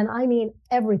steam it. And I mean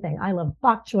everything. I love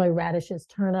bok choy, radishes,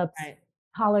 turnips,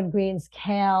 collard greens,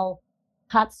 kale,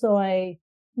 hot soy,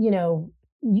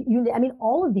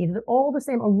 all of these, they're all the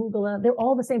same. Arugula, they're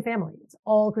all the same family. It's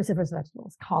all cruciferous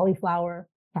vegetables, cauliflower,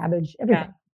 cabbage,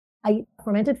 everything. I eat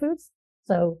fermented foods.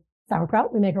 So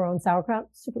sauerkraut. We make our own sauerkraut.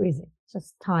 Super easy. It's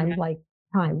just time,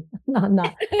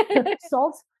 not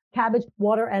salt, cabbage,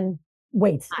 water, and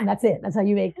wait. And that's it. That's how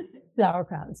you make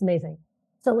sauerkraut. It's amazing.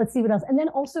 So let's see what else. And then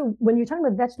also when you're talking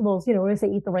about vegetables, we always say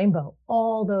eat the rainbow.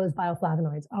 All those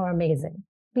bioflavonoids are amazing.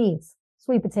 Beets,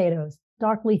 sweet potatoes,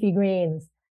 dark leafy greens,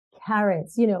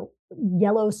 carrots,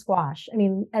 yellow squash. I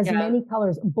mean, as many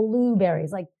colors,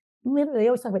 blueberries, like literally they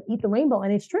always talk about eat the rainbow.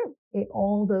 And it's true.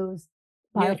 All those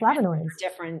bioflavonoids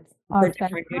are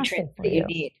different nutrients that you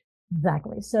need.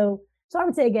 Exactly. So I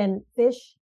would say again,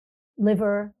 fish,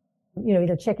 liver,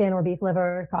 either chicken or beef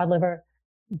liver, cod liver,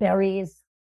 berries,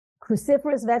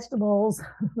 cruciferous vegetables,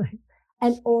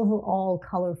 and overall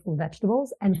colorful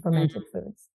vegetables and fermented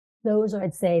foods. Those are,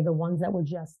 I'd say, the ones that were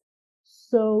just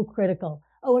so critical.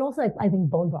 Oh, and also I think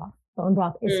bone broth. Bone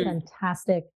broth is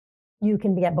fantastic. You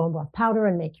can get bone broth powder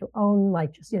and make your own,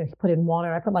 just, put it in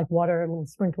water. I put water, a little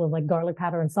sprinkle of garlic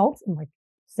powder and salt and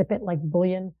sip it like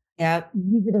bouillon. Yeah.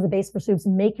 Use it as a base for soups.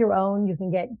 Make your own. You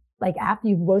can get after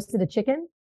you've roasted a chicken,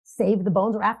 save the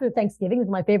bones, or after Thanksgiving is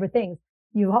my favorite things.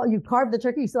 You carve the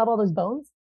turkey, you still have all those bones,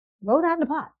 throw that in a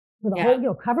pot with a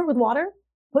whole, cover it with water,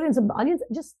 put in some onions,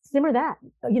 just simmer that,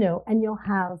 and you'll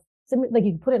have you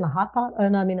can put it in a hot pot,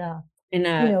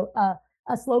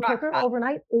 a slow cooker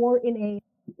overnight, or in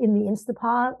the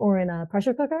Instapot or in a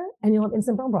pressure cooker, and you'll have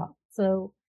instant bone broth.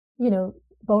 So,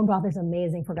 bone broth is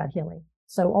amazing for gut healing.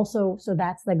 So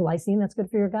that's the glycine that's good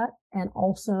for your gut, and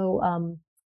also,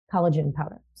 collagen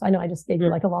powder. So I know I just gave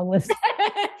you a long list.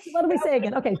 What do we say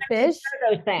again? Okay, fish,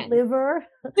 liver,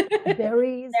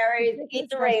 berries, eat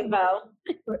the rainbow.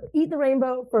 Eat the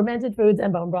rainbow, fermented foods,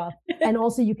 and bone broth. And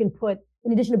also you can put,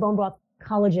 in addition to bone broth,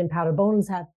 collagen powder. Bone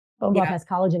broth has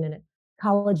collagen in it.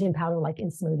 Collagen powder in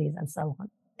smoothies and so on.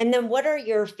 And then what are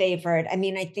your favorite? I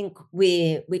mean, I think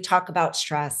we talk about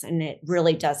stress and it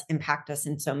really does impact us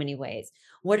in so many ways.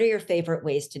 What are your favorite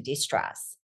ways to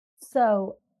de-stress?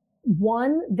 So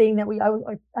one thing that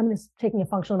I'm just taking a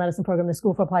functional medicine program, the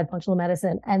School for Applied Functional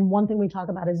Medicine. And one thing we talk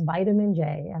about is vitamin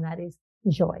J, and that is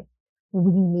joy.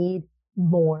 We need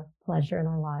more pleasure in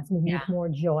our lives. We need more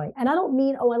joy. And I don't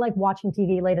mean, I like watching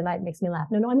TV late at night, it makes me laugh.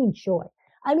 No, I mean joy.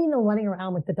 I mean the running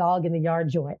around with the dog in the yard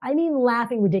joy. I mean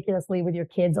laughing ridiculously with your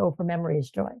kids over memories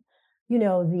joy.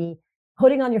 The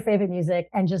putting on your favorite music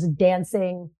and just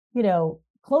dancing,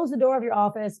 close the door of your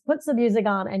office, put some music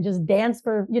on and just dance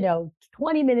for,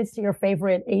 20 minutes to your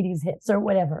favorite 80s hits or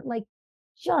whatever.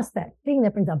 Just that thing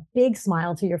that brings a big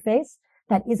smile to your face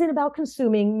that isn't about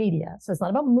consuming media. So it's not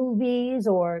about movies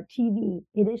or TV.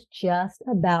 It is just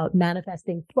about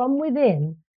manifesting from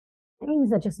within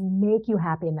things that just make you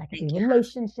happy. And that can be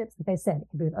relationships. Like I said, it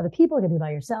can be with other people. It can be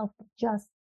by yourself. But just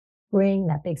bring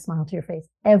that big smile to your face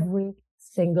every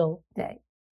single day.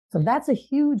 So that's a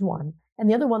huge one. And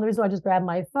the other one, the reason why I just grabbed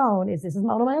my phone is this is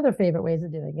one of my other favorite ways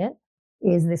of doing it,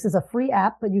 is this is a free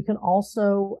app, but you can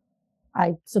also,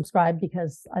 I subscribe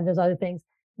because there's other things.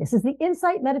 This is the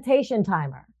Insight Meditation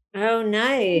Timer. Oh,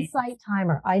 nice. Insight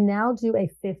Timer. I now do a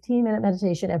 15-minute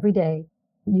meditation every day.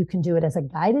 You can do it as a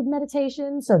guided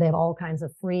meditation. So they have all kinds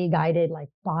of free guided,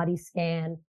 body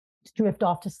scan, to drift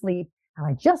off to sleep. And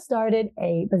I just started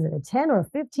a 10 or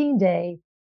 15 day,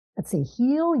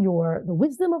 heal the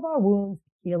wisdom of our wounds,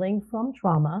 healing from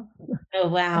trauma. Oh,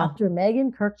 wow. Dr.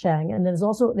 Megan Kirkchang. And there's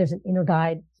an inner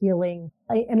guide healing,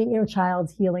 inner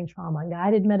child's healing trauma,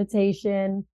 guided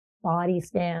meditation, body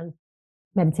scan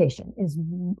meditation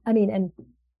and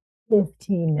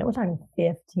 15 minutes, we're talking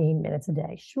 15 minutes a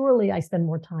day. Surely I spend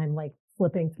more time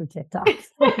flipping through TikTok,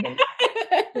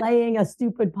 playing a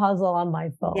stupid puzzle on my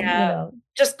phone. Yeah.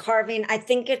 Just carving. I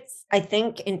think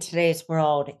in today's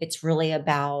world, it's really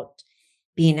about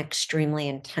being extremely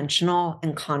intentional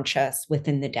and conscious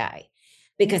within the day.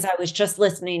 Because I was just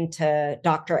listening to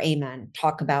Dr. Amen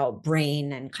talk about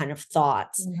brain and kind of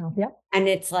thoughts. Yep. And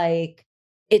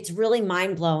it's really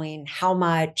mind-blowing how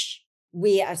much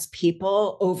we as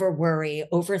people over worry,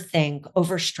 overthink,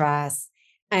 overstress,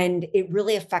 and it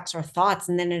really affects our thoughts.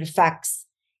 And then it affects,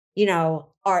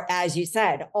 as you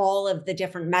said, all of the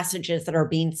different messages that are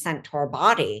being sent to our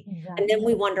body. Exactly. And then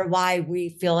we wonder why we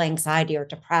feel anxiety or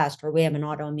depressed or we have an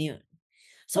autoimmune.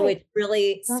 So It's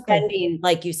really spending,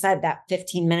 like you said, that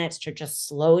 15 minutes to just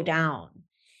slow down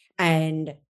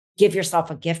and give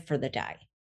yourself a gift for the day.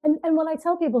 And when I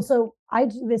tell people, so I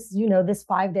do this, this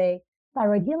 5-day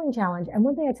thyroid healing challenge. And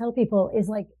one thing I tell people is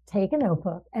take a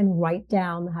notebook and write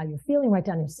down how you're feeling, write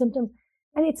down your symptoms.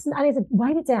 And I said,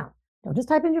 write it down. Don't just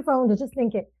type in your phone. Don't just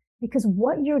think it. Because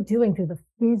what you're doing through the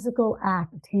physical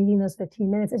act of taking those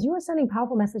 15 minutes is you are sending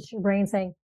powerful message to your brain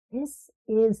saying, this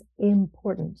is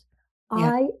important. Yeah.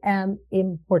 I am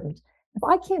important. If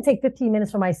I can't take 15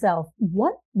 minutes for myself,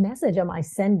 what message am I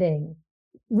sending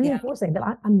reinforcing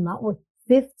that I'm not worth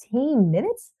 15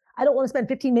 minutes? I don't want to spend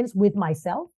 15 minutes with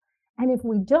myself. And if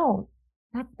we don't,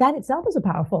 that itself is a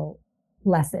powerful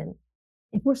lesson.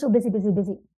 If we're so busy,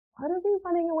 what are we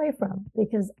running away from?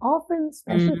 Because often,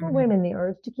 especially for women, the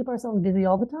urge to keep ourselves busy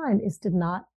all the time is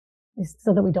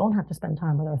so that we don't have to spend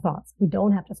time with our thoughts. We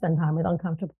don't have to spend time with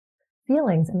uncomfortable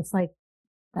feelings. And it's like,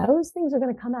 those things are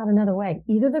going to come out another way.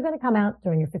 Either they're going to come out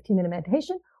during your 15-minute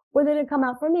meditation, or they're going to come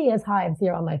out for me as hives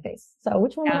here on my face. So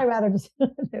which one would I rather just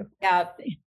do? Yeah.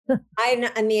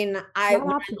 I mean, when I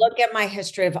look at my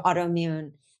history of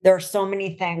autoimmune, there are so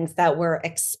many things that were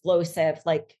explosive,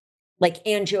 like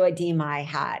angioedema I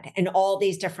had, and all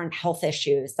these different health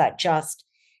issues that just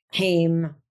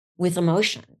came with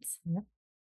emotions. Yep.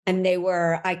 And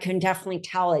I can definitely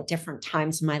tell at different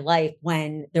times in my life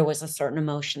when there was a certain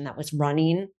emotion that was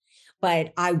running,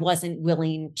 but I wasn't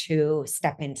willing to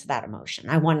step into that emotion.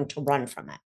 I wanted to run from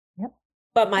it. Yep.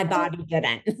 But my body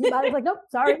didn't. Your body's like, nope,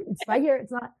 sorry, it's right here.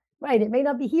 It's not right. It may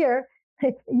not be here.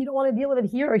 You don't want to deal with it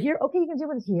here or here. Okay, you can deal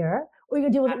with it here, or you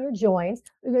can deal with it in your joints.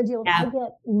 You're going to deal with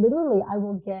I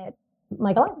will get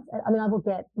my gums. I mean, I will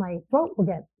get my throat will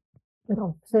get,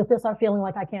 so if they start feeling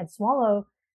like I can't swallow,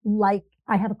 like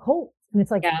I have a cold. And it's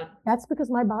like, that's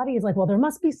because my body is like, well, there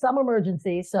must be some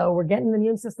emergency. So we're getting the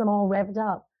immune system all revved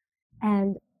up.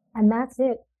 And that's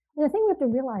it. And the thing we have to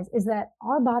realize is that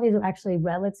our bodies are actually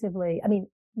relatively, I mean,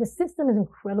 the system is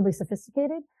incredibly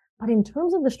sophisticated, but in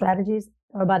terms of the strategies,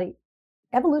 our body,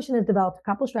 evolution has developed a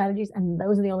couple of strategies, and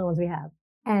those are the only ones we have.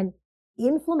 And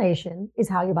inflammation is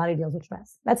how your body deals with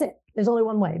stress. That's it. There's only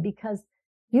one way, because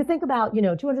you think about,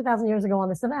 200,000 years ago on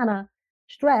the savannah,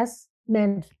 stress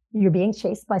meant you're being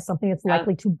chased by something that's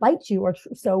likely to bite you,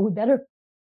 so we better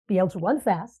be able to run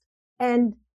fast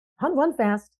and run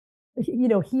fast,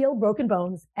 heal broken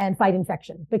bones and fight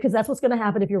infection, because that's what's going to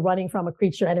happen if you're running from a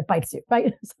creature and it bites you,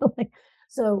 right?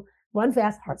 So run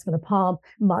fast, heart's going to pump,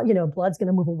 blood's going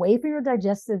to move away from your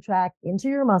digestive tract into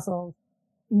your muscles.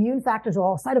 Immune factors are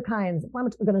all cytokines. We're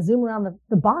going to zoom around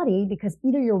the body, because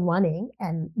either you're running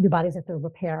and your body's have to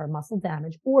repair muscle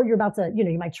damage, or you're about to,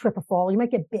 you might trip or fall, you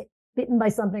might get bitten by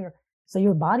something. So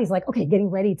your body's like, okay, getting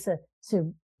ready to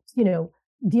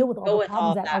deal with all the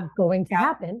problems that are going to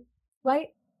happen, right?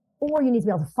 Or you need to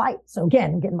be able to fight. So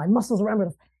again, I'm getting my muscles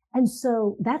around. And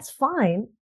so that's fine.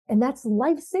 And that's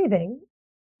life-saving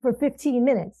for 15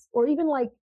 minutes or even like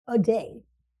a day.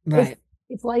 Right.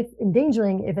 It's life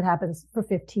endangering if it happens for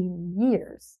 15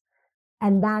 years.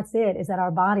 And that's it, is that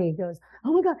our body goes,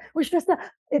 oh my God, we're stressed out.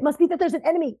 It must be that there's an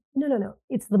enemy. No.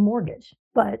 It's the mortgage.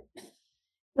 But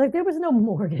like, there was no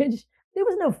mortgage. There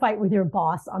was no fight with your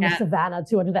boss on the savannah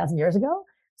 200,000 years ago.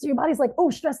 So your body's like,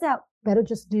 oh, stressed out. Better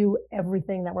just do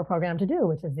everything that we're programmed to do,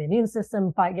 which is the immune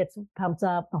system gets pumped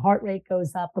up, the heart rate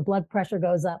goes up, the blood pressure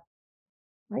goes up,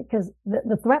 right? Because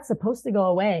the threat's supposed to go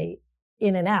away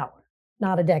in an hour,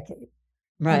 not a decade.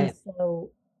 Right. And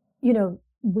so,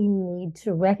 we need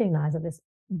to recognize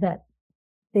that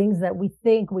things that we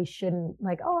think we shouldn't,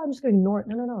 like, oh, I'm just going to ignore it.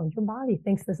 No. Your body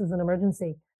thinks this is an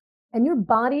emergency. And your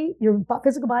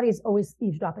physical body is always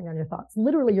eavesdropping on your thoughts.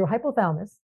 Literally, your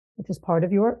hypothalamus, which is part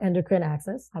of your endocrine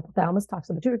axis. Hypothalamus talks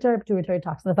to the pituitary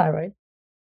talks to the thyroid.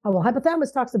 Well,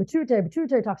 hypothalamus talks to the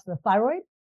pituitary talks to the thyroid,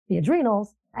 the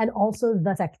adrenals, and also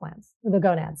the sex glands, the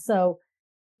gonads. So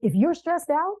if you're stressed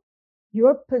out,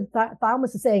 your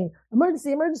hypothalamus is saying,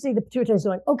 emergency. The pituitary is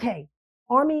going, okay,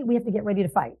 army, we have to get ready to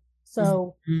fight.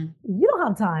 So you don't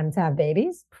have time to have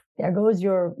babies. There goes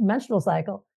your menstrual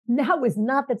cycle. Now is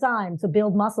not the time to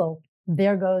build muscle.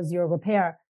 There goes your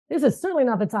repair. This is certainly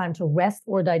not the time to rest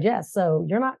or digest. So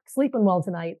you're not sleeping well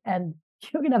tonight, and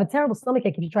you're going to have a terrible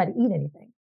stomachache if you try to eat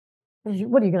anything.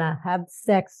 What are you going to have?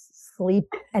 Sex, sleep,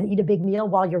 and eat a big meal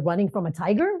while you're running from a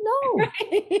tiger? No.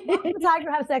 Let the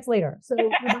tiger have sex later. So your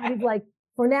body's like,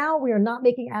 for now, we are not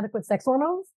making adequate sex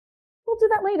hormones. We'll do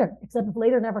that later. Except if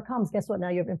later never comes, guess what? Now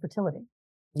you have infertility.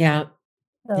 Yeah.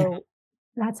 So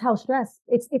that's how stress.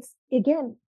 It's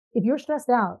again, if you're stressed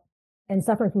out and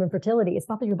suffering from infertility, it's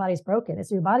not that your body's broken.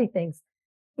 It's your body thinks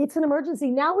it's an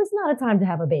emergency. Now is not a time to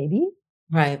have a baby.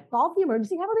 Right. Solve the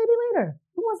emergency, have a baby later.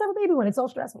 Who wants to have a baby when it's all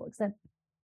stressful? Except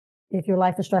if your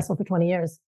life is stressful for 20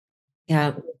 years.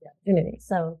 Yeah. Opportunity.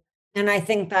 So. And I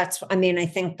think that's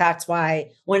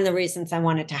why one of the reasons I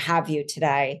wanted to have you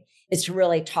today is to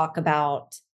really talk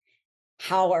about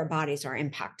how our bodies are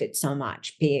impacted so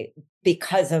much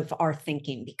because of our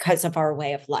thinking, because of our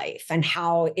way of life, and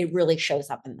how it really shows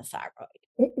up in the thyroid.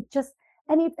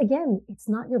 It's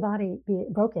not your body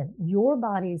being broken. Your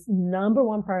body's number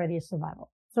one priority is survival.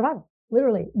 Survival.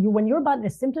 Literally, when your body, the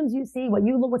symptoms you see, what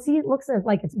it looks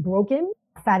like it's broken,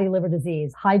 fatty liver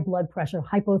disease, high blood pressure,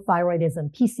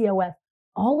 hypothyroidism, PCOS,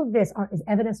 all of this is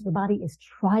evidence that your body is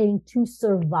trying to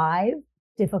survive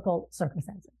difficult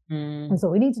circumstances. And so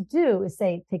what we need to do is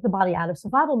take the body out of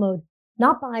survival mode,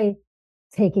 not by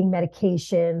taking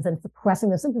medications and suppressing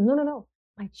the symptoms. No.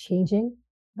 By changing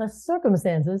the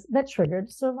circumstances that triggered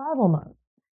survival mode.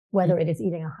 Whether it is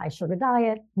eating a high sugar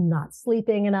diet, not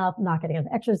sleeping enough, not getting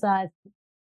enough exercise,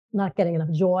 not getting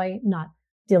enough joy, not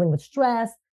dealing with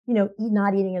stress,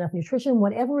 not eating enough nutrition,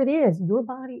 whatever it is, your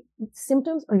body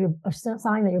symptoms are a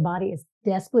sign that your body is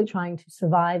desperately trying to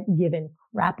survive given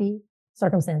crappy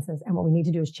circumstances. And what we need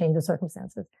to do is change the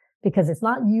circumstances, because it's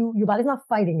not you, your body's not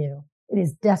fighting you. It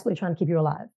is desperately trying to keep you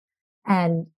alive.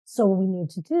 And so what we need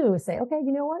to do is say, okay,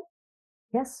 you know what?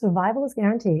 Yes, survival is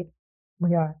guaranteed.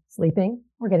 We are sleeping,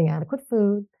 we're getting adequate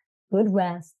food, good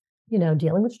rest,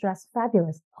 dealing with stress,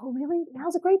 fabulous. Oh, really?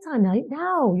 Now's a great time.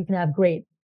 Now you can have great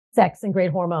sex and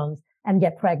great hormones and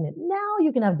get pregnant. Now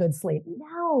you can have good sleep.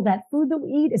 Now that food that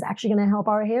we eat is actually going to help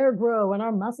our hair grow and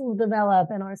our muscles develop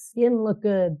and our skin look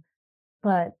good.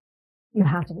 But you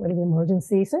have to get rid of the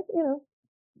emergency. So,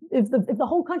 if the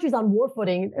whole country's on war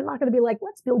footing, they're not going to be like,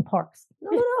 let's build parks.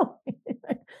 No.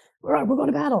 We're going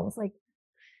to battle. It's like,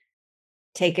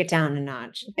 take it down a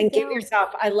notch and give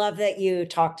yourself. I love that you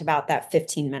talked about that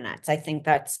 15 minutes. I think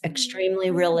that's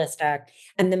extremely realistic,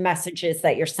 and the messages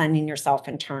that you're sending yourself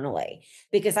internally,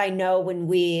 because I know when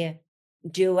we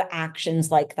do actions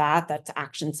like that, that's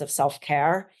actions of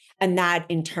self-care, and that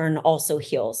in turn also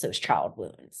heals those child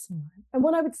wounds. And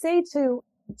what I would say to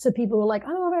people who are like, I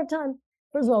don't know if I have time.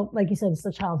 First of all, like you said, it's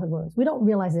the childhood wounds. We don't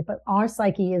realize it, but our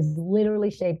psyche is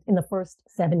literally shaped in the first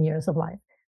 7 years of life.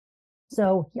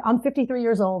 So I'm 53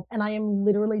 years old, and I am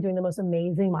literally doing the most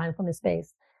amazing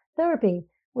mindfulness-based therapy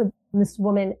with this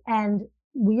woman. And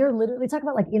we are literally talking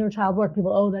about like inner child work.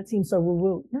 People, oh, that seems so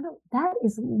woo-woo. No, that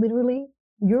is literally,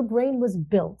 your brain was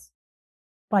built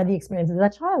by the experiences of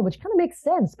that child, which kind of makes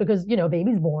sense because,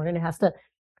 baby's born and it has to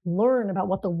learn about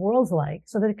what the world's like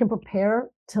so that it can prepare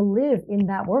to live in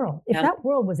that world. If that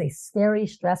world was a scary,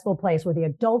 stressful place where the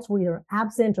adults were either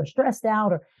absent or stressed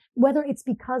out, or whether it's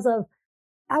because of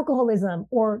alcoholism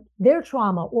or their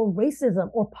trauma or racism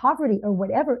or poverty or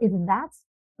whatever, if that's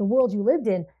the world you lived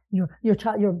in,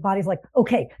 your body's like,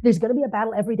 okay, there's going to be a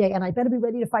battle every day and I better be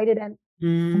ready to fight it.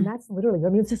 And that's literally, your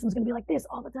immune system's going to be like this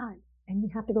all the time. And you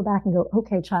have to go back and go,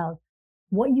 okay, child,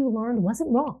 what you learned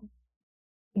wasn't wrong.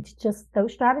 It's just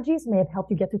those strategies may have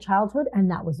helped you get through childhood,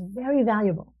 and that was very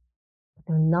valuable. But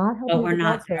they're not helping you. We're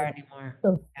not there anymore.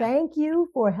 So thank you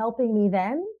for helping me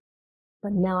then,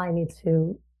 but now I need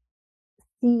to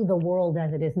see the world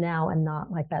as it is now and not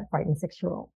like that frightened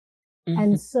 6-year-old.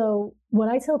 And so when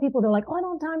I tell people, they're like, oh, I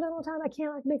don't have time. I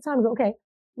can't make time. I go, okay,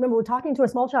 remember, we're talking to a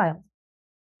small child,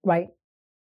 right?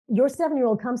 Your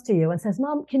 7-year-old comes to you and says,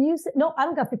 Mom, can you sit? No, I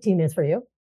don't got 15 minutes for you.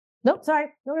 Nope, sorry,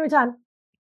 no more time.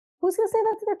 Who's going to say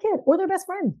that to their kid or their best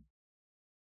friend?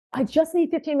 I just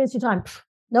need 15 minutes of your time.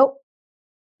 Nope.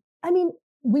 I mean,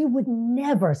 we would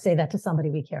never say that to somebody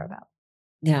we care about.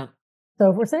 Yeah.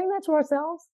 So if we're saying that to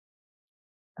ourselves,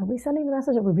 are we sending the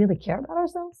message that we really care about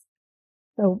ourselves?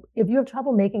 So if you have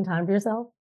trouble making time for yourself,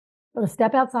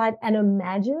 step outside and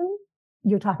imagine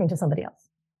you're talking to somebody else.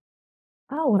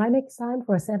 Oh, would I make time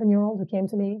for a 7-year-old who came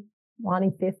to me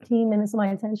wanting 15 minutes of my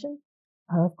attention?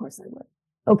 Oh, of course I would.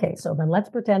 Okay, so then let's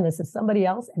pretend this is somebody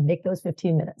else and make those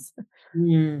 15 minutes.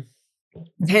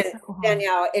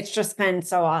 Danielle, it's just been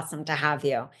so awesome to have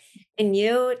you. Can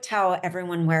you tell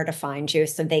everyone where to find you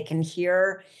so they can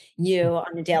hear you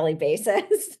on a daily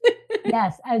basis?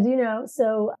 Yes, as you know,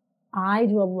 so I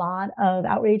do a lot of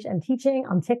outreach and teaching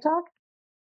on TikTok,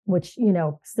 which,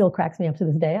 still cracks me up to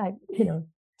this day.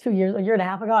 A year and a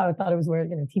half ago, I thought it was where,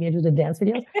 teenagers did dance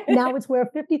videos. Now it's where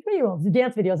 53-years-olds do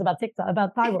dance videos about TikTok,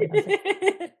 about thyroid.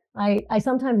 I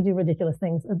sometimes do ridiculous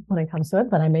things when it comes to it,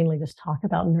 but I mainly just talk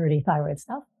about nerdy thyroid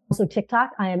stuff. Also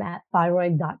TikTok, I am at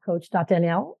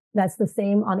thyroid.coach.danielle. That's the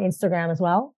same on Instagram as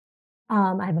well.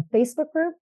 I have a Facebook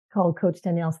group called Coach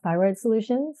Danielle's Thyroid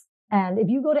Solutions. And if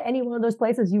you go to any one of those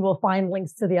places, you will find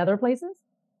links to the other places.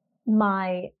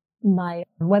 My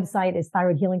website is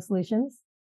Thyroid Healing Solutions.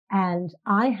 And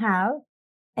I have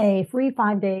a free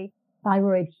 5-day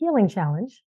thyroid healing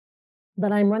challenge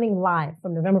that I'm running live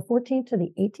from November 14th to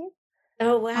the 18th.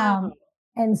 Oh, wow.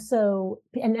 And so,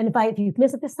 and if you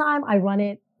miss it this time, I run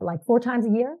it like 4 times a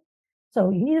year. So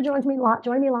you can either join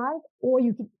me live, or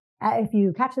you can, if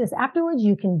you catch this afterwards,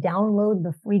 you can download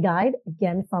the free guide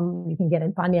again you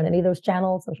can find me on any of those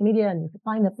channels, social media, and you can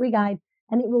find the free guide,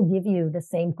 and it will give you the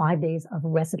same 5 days of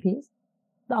recipes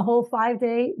the whole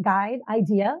 5-day guide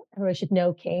idea, everyone should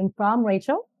know, came from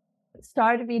Rachel.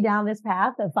 Started me down this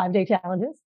path of 5-day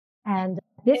challenges. And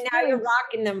now you're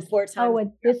rocking them 4 times. Oh, at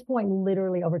this point,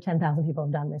 literally over 10,000 people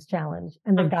have done this challenge.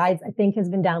 And the guides, I think, has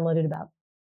been downloaded about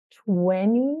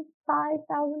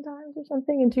 25,000 times or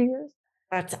something in 2 years.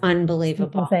 That's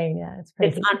unbelievable. It's insane. Yeah, it's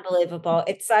crazy. It's unbelievable.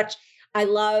 I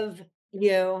love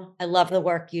you. I love the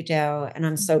work you do. And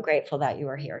I'm so grateful that you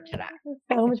are here today.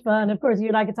 So much fun. Of course, you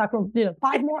and I could talk for 5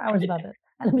 more hours about this.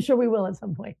 And I'm sure we will at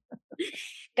some point.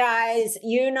 Guys,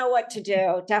 you know what to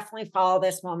do. Definitely follow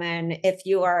this woman. If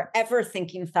you are ever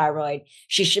thinking thyroid,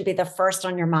 she should be the first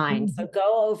on your mind. So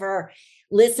go over,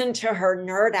 listen to her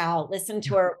nerd out, listen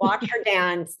to her, watch her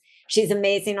dance. She's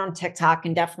amazing on TikTok,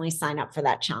 and definitely sign up for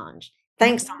that challenge.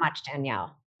 Thanks so much,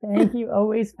 Danielle. Thank you.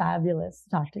 Always fabulous.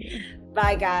 Talk to you.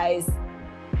 Bye, guys.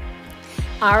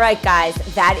 All right, guys,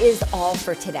 that is all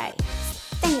for today.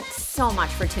 Thanks so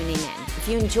much for tuning in. If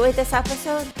you enjoyed this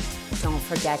episode, don't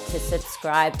forget to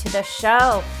subscribe to the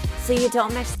show so you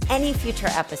don't miss any future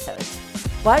episodes.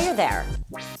 While you're there,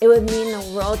 it would mean the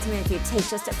world to me if you take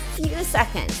just a few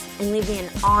seconds and leave me an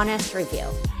honest review.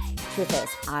 Truth is,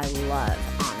 I love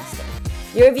honesty.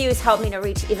 Your reviews help me to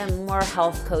reach even more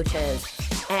health coaches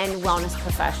and wellness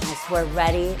professionals who are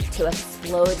ready to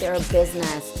explode their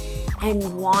business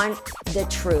and want the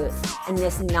truth in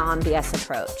this non-BS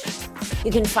approach.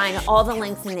 You can find all the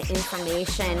links and the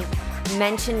information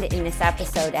mentioned in this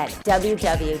episode at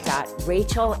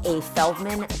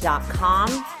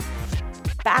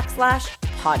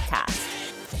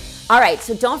www.rachelafeldman.com/podcast. All right,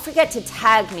 so don't forget to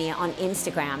tag me on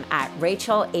Instagram at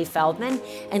Rachel A. Feldman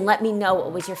and let me know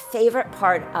what was your favorite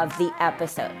part of the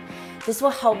episode. This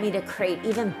will help me to create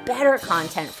even better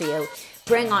content for you,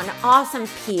 bring on awesome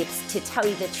peeps to tell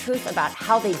you the truth about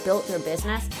how they built their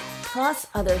business, plus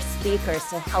other speakers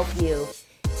to help you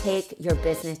take your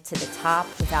business to the top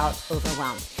without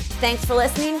overwhelm. Thanks for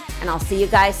listening, and I'll see you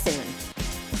guys soon.